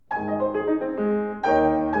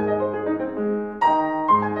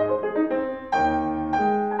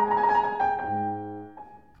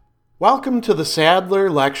Welcome to the Sadler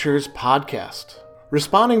Lectures podcast.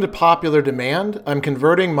 Responding to popular demand, I'm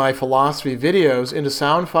converting my philosophy videos into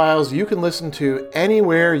sound files you can listen to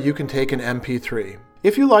anywhere you can take an MP3.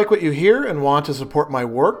 If you like what you hear and want to support my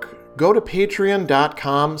work, go to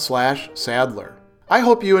patreon.com/Sadler. I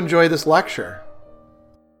hope you enjoy this lecture.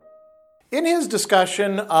 In his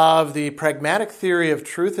discussion of the pragmatic theory of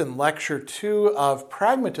truth in Lecture 2 of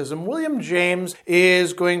Pragmatism, William James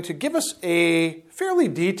is going to give us a fairly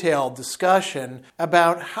detailed discussion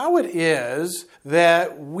about how it is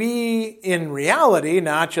that we, in reality,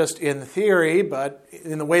 not just in theory, but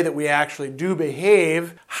in the way that we actually do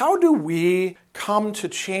behave, how do we come to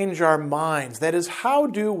change our minds? That is, how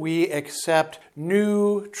do we accept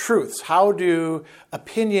new truths? How do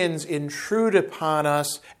opinions intrude upon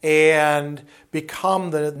us and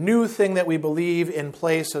become the new thing that we believe in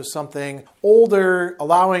place of something older,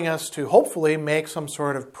 allowing us to hopefully make some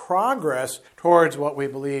sort of progress towards what we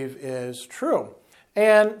believe is true?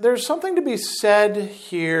 And there's something to be said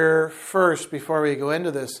here first, before we go into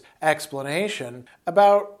this explanation,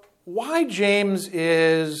 about why James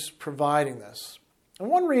is providing this. And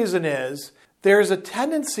one reason is there's a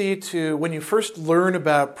tendency to, when you first learn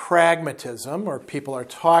about pragmatism, or people are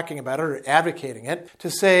talking about it or advocating it, to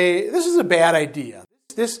say, this is a bad idea.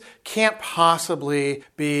 This can't possibly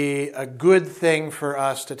be a good thing for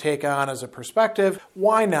us to take on as a perspective.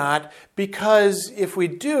 Why not? Because if we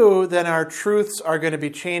do, then our truths are going to be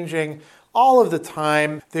changing all of the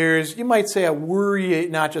time. There's, you might say, a worry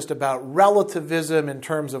not just about relativism in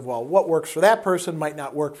terms of, well, what works for that person might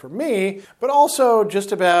not work for me, but also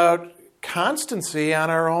just about constancy on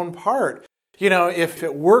our own part. You know, if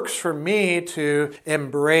it works for me to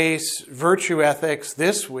embrace virtue ethics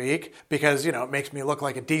this week because, it makes me look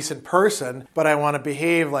like a decent person, but I want to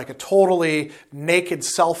behave like a totally naked,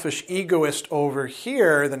 selfish egoist over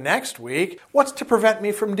here the next week, what's to prevent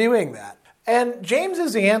me from doing that? And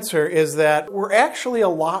James's answer is that we're actually a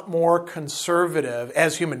lot more conservative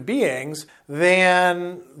as human beings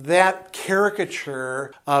than that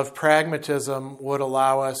caricature of pragmatism would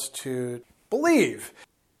allow us to believe.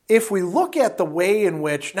 If we look at the way in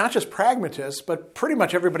which not just pragmatists, but pretty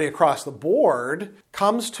much everybody across the board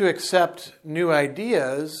comes to accept new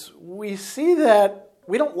ideas, we see that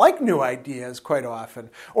we don't like new ideas quite often.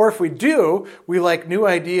 Or if we do, we like new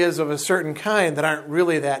ideas of a certain kind that aren't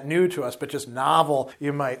really that new to us, but just novel,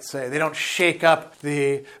 you might say. They don't shake up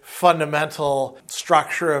the fundamental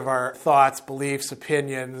structure of our thoughts, beliefs,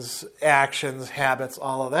 opinions, actions, habits,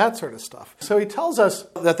 all of that sort of stuff. So he tells us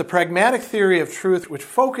that the pragmatic theory of truth, which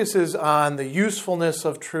focuses on the usefulness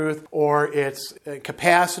of truth or its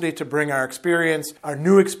capacity to bring our experience, our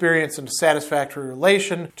new experience, into satisfactory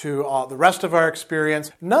relation to all the rest of our experience,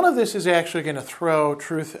 none of this is actually going to throw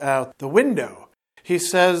truth out the window. He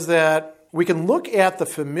says that we can look at the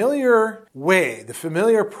familiar way, the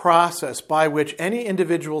familiar process by which any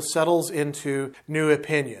individual settles into new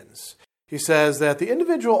opinions. He says that the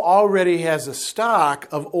individual already has a stock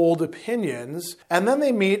of old opinions, and then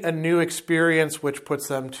they meet a new experience which puts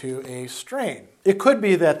them to a strain. It could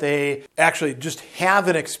be that they actually just have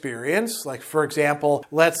an experience. Like, for example,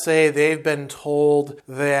 let's say they've been told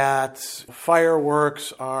that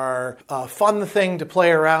fireworks are a fun thing to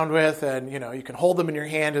play around with, and you can hold them in your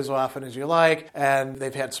hand as often as you like, and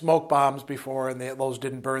they've had smoke bombs before and those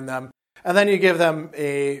didn't burn them. And then you give them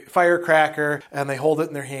a firecracker, and they hold it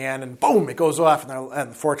in their hand, and boom, it goes off.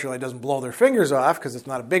 And fortunately, it doesn't blow their fingers off because it's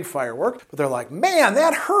not a big firework. But they're like, man,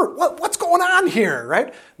 that hurt. What's going on here,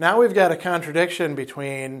 right? Now we've got a contradiction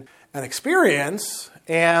between an experience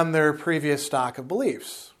and their previous stock of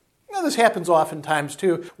beliefs. This happens oftentimes,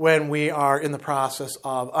 too, when we are in the process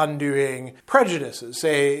of undoing prejudices,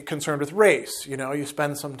 say, concerned with race. You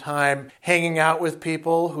spend some time hanging out with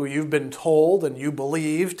people who you've been told and you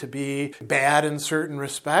believe to be bad in certain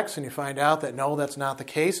respects, and you find out that, no, that's not the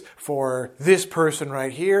case for this person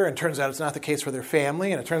right here, and it turns out it's not the case for their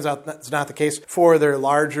family, and it turns out it's not the case for their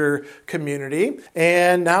larger community.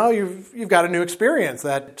 And now you've got a new experience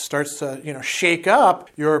that starts to, shake up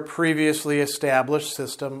your previously established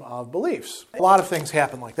system of beliefs. A lot of things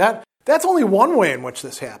happen like that. That's only one way in which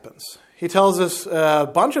this happens. He tells us a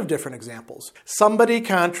bunch of different examples. Somebody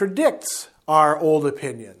contradicts our old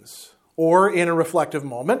opinions. Or in a reflective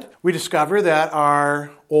moment, we discover that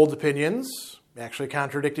our old opinions actually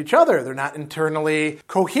contradict each other. They're not internally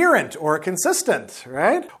coherent or consistent,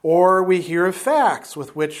 right? Or we hear of facts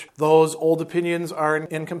with which those old opinions are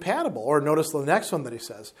incompatible. Or notice the next one that he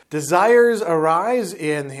says. Desires arise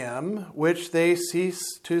in him which they cease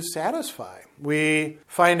to satisfy. We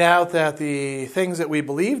find out that the things that we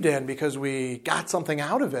believed in because we got something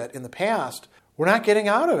out of it in the past, we're not getting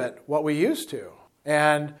out of it what we used to.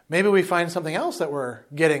 And maybe we find something else that we're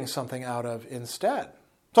getting something out of instead.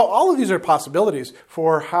 So all of these are possibilities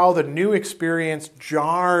for how the new experience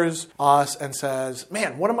jars us and says,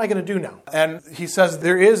 man, what am I going to do now? And he says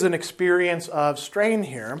there is an experience of strain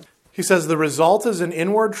here. He says the result is an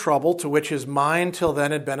inward trouble to which his mind till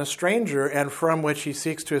then had been a stranger and from which he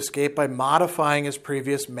seeks to escape by modifying his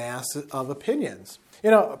previous mass of opinions.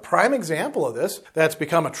 A prime example of this that's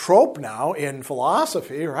become a trope now in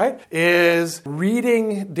philosophy, right, is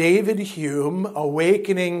reading David Hume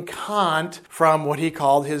awakening Kant from what he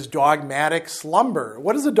called his dogmatic slumber.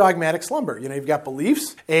 What is a dogmatic slumber? You've got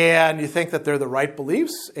beliefs and you think that they're the right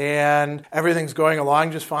beliefs and everything's going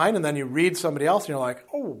along just fine, and then you read somebody else and you're like,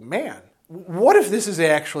 oh man, what if this is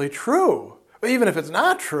actually true? Even if it's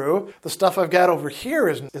not true, the stuff I've got over here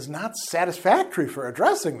is not satisfactory for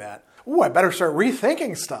addressing that. I better start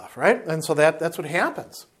rethinking stuff, right? And so that's what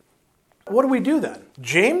happens. What do we do then?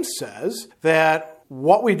 James says that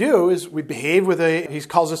what we do is we behave with he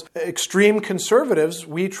calls us extreme conservatives.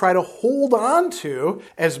 We try to hold on to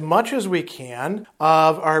as much as we can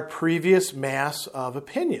of our previous mass of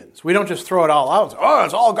opinions. We don't just throw it all out and say, oh,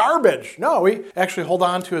 it's all garbage. No, we actually hold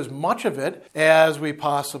on to as much of it as we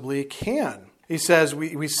possibly can. He says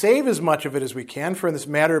we save as much of it as we can. For in this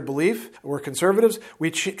matter of belief, we're conservatives. We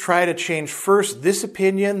try to change first this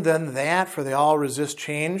opinion, then that, for they all resist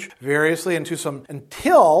change variously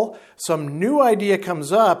until some new idea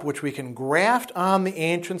comes up which we can graft on the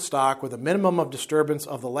ancient stock with a minimum of disturbance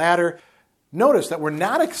of the latter. Notice that we're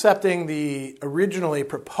not accepting the originally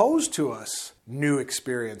proposed to us new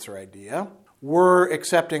experience or idea. We're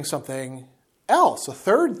accepting something else, a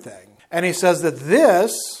third thing. And he says that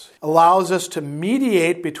this allows us to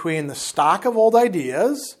mediate between the stock of old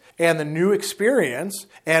ideas and the new experience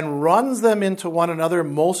and runs them into one another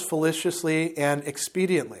most felicitously and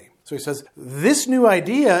expediently. So he says, this new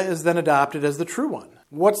idea is then adopted as the true one.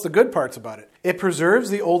 What's the good parts about it? It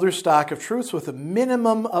preserves the older stock of truths with a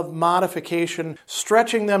minimum of modification,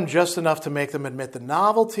 stretching them just enough to make them admit the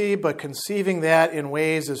novelty, but conceiving that in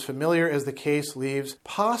ways as familiar as the case leaves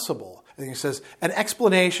possible. And he says, an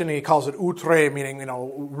explanation, and he calls it outre, meaning,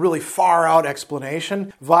 really far out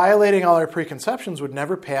explanation, violating all our preconceptions would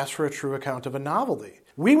never pass for a true account of a novelty.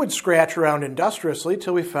 We would scratch around industriously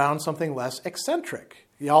till we found something less eccentric.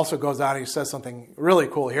 He also goes on and he says something really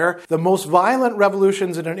cool here. The most violent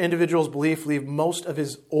revolutions in an individual's belief leave most of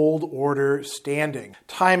his old order standing.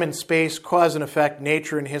 Time and space, cause and effect,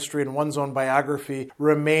 nature and history, and one's own biography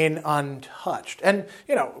remain untouched. And,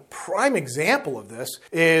 prime example of this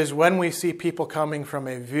is when we see people coming from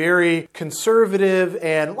a very conservative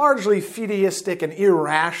and largely fideistic and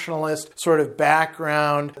irrationalist sort of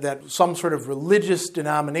background that some sort of religious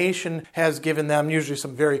denomination has given them, usually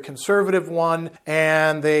some very conservative one,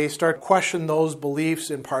 and they start question those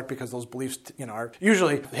beliefs in part because those beliefs, are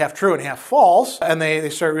usually half true and half false. And they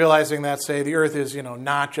start realizing that, say, the earth is,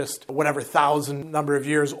 not just whatever thousand number of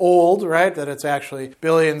years old, right? That it's actually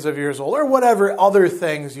billions of years old, or whatever other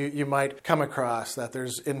things you might come across, that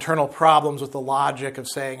there's internal problems with the logic of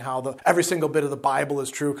saying how every single bit of the Bible is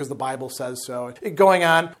true because the Bible says so. Going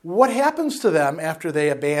on, what happens to them after they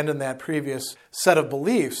abandon that previous set of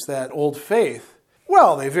beliefs, that old faith?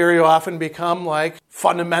 Well, they very often become like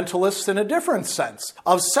fundamentalists in a different sense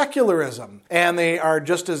of secularism. And they are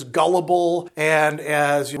just as gullible and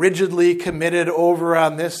as rigidly committed over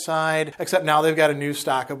on this side, except now they've got a new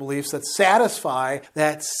stock of beliefs that satisfy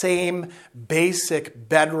that same basic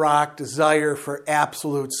bedrock desire for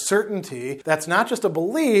absolute certainty. That's not just a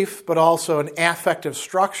belief, but also an affective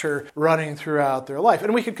structure running throughout their life.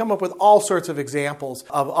 And we could come up with all sorts of examples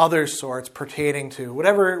of other sorts pertaining to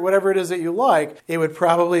whatever it is that you like. It would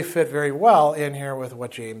probably fit very well in here with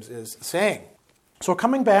what James is saying. So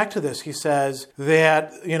coming back to this, he says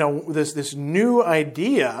that, this new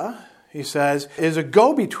idea, he says, is a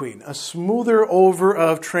go-between, a smoother over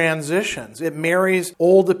of transitions. It marries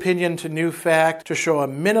old opinion to new fact to show a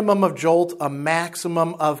minimum of jolt, a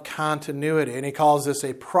maximum of continuity. And he calls this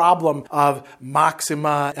a problem of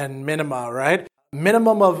maxima and minima, right?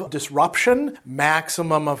 Minimum of disruption,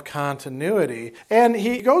 maximum of continuity. And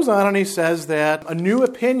he goes on and he says that a new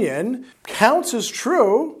opinion counts as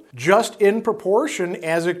true just in proportion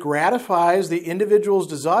as it gratifies the individual's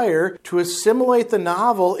desire to assimilate the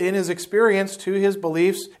novel in his experience to his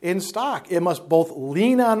beliefs in stock. It must both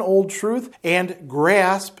lean on old truth and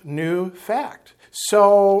grasp new fact.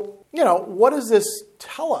 So what does this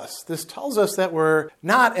tell us? This tells us that we're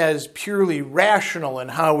not as purely rational in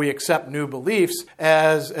how we accept new beliefs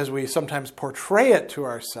as we sometimes portray it to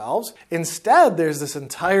ourselves. Instead, there's this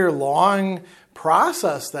entire long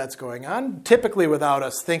process that's going on, typically without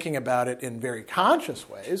us thinking about it in very conscious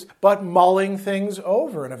ways, but mulling things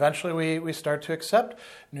over, and eventually we start to accept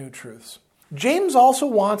new truths. James also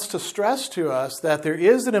wants to stress to us that there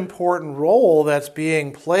is an important role that's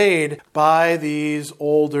being played by these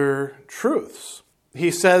older truths. He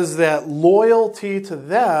says that loyalty to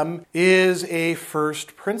them is a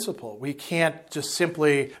first principle. We can't just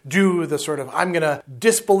simply do the sort of, I'm going to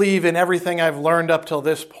disbelieve in everything I've learned up till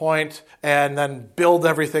this point and then build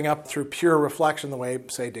everything up through pure reflection the way,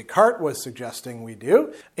 say, Descartes was suggesting we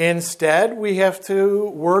do. Instead, we have to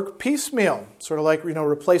work piecemeal, sort of like,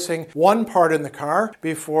 replacing one part in the car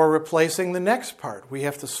before replacing the next part. We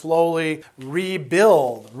have to slowly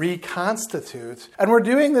rebuild, reconstitute. And we're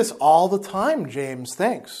doing this all the time, James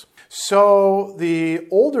thinks. So the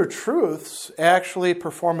older truths actually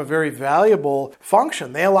perform a very valuable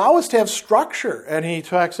function. They allow us to have structure, and he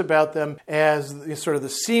talks about them as sort of the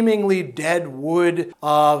seemingly dead wood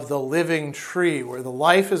of the living tree, where the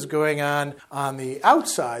life is going on the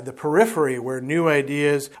outside, the periphery, where new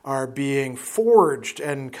ideas are being forged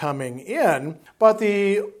and coming in. But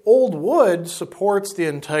the old wood supports the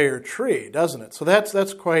entire tree, doesn't it? So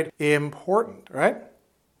that's quite important, right?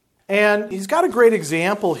 And he's got a great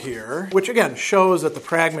example here, which again shows that the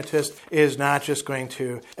pragmatist is not just going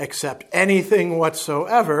to accept anything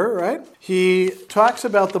whatsoever, right? He talks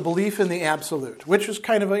about the belief in the absolute, which is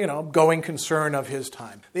kind of a, going concern of his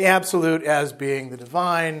time. The absolute as being the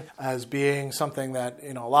divine, as being something that,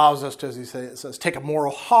 allows us to, as he says, take a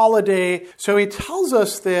moral holiday. So he tells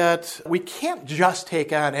us that we can't just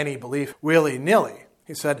take on any belief willy-nilly.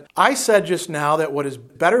 He said, I said just now that what is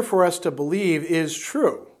better for us to believe is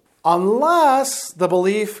true, unless the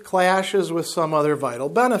belief clashes with some other vital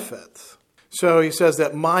benefit. So he says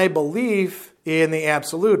that my belief in the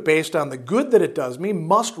absolute, based on the good that it does me,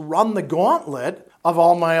 must run the gauntlet of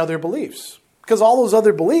all my other beliefs. Because all those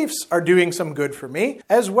other beliefs are doing some good for me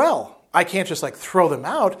as well. I can't just throw them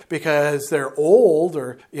out because they're old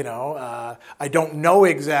or, I don't know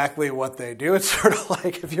exactly what they do. It's sort of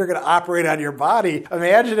like if you're going to operate on your body,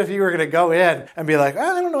 imagine if you were going to go in and be like,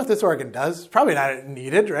 I don't know what this organ does. It's probably not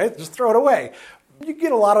needed, right? Just throw it away. You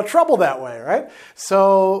get a lot of trouble that way, right?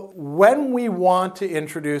 So when we want to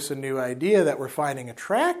introduce a new idea that we're finding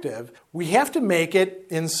attractive, we have to make it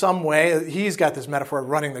in some way. He's got this metaphor of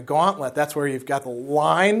running the gauntlet. That's where you've got the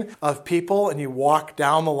line of people and you walk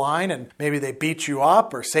down the line and maybe they beat you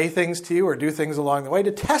up or say things to you or do things along the way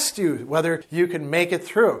to test you whether you can make it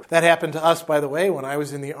through. That happened to us, by the way, when I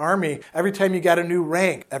was in the Army. Every time you got a new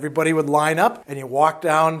rank, everybody would line up and you walk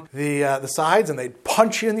down the sides and they'd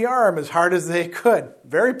punch you in the arm as hard as they could.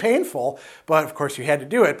 Very painful, but of course you had to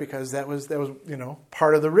do it because that was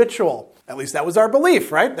part of the ritual. At least that was our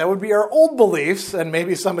belief, right? That would be our old beliefs, and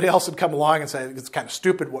maybe somebody else would come along and say, it's kind of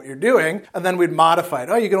stupid what you're doing, and then we'd modify it.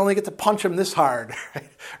 Oh, you can only get to punch them this hard, right?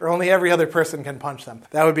 Or only every other person can punch them.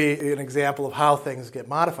 That would be an example of how things get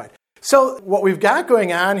modified. So what we've got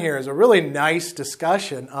going on here is a really nice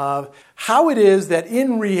discussion of how it is that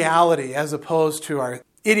in reality, as opposed to our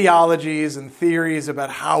ideologies and theories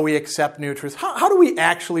about how we accept new truths, how do we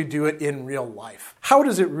actually do it in real life? How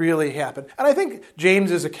does it really happen? And I think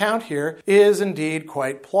James's account here is indeed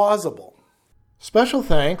quite plausible. Special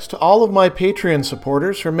thanks to all of my Patreon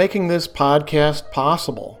supporters for making this podcast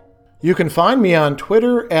possible. You can find me on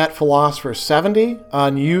Twitter at Philosopher70,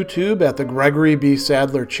 on YouTube at the Gregory B.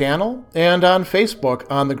 Sadler channel, and on Facebook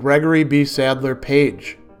on the Gregory B. Sadler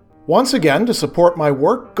page. Once again, to support my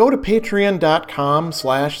work, go to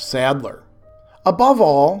patreon.com/Sadler. Above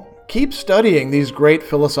all, keep studying these great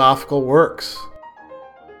philosophical works.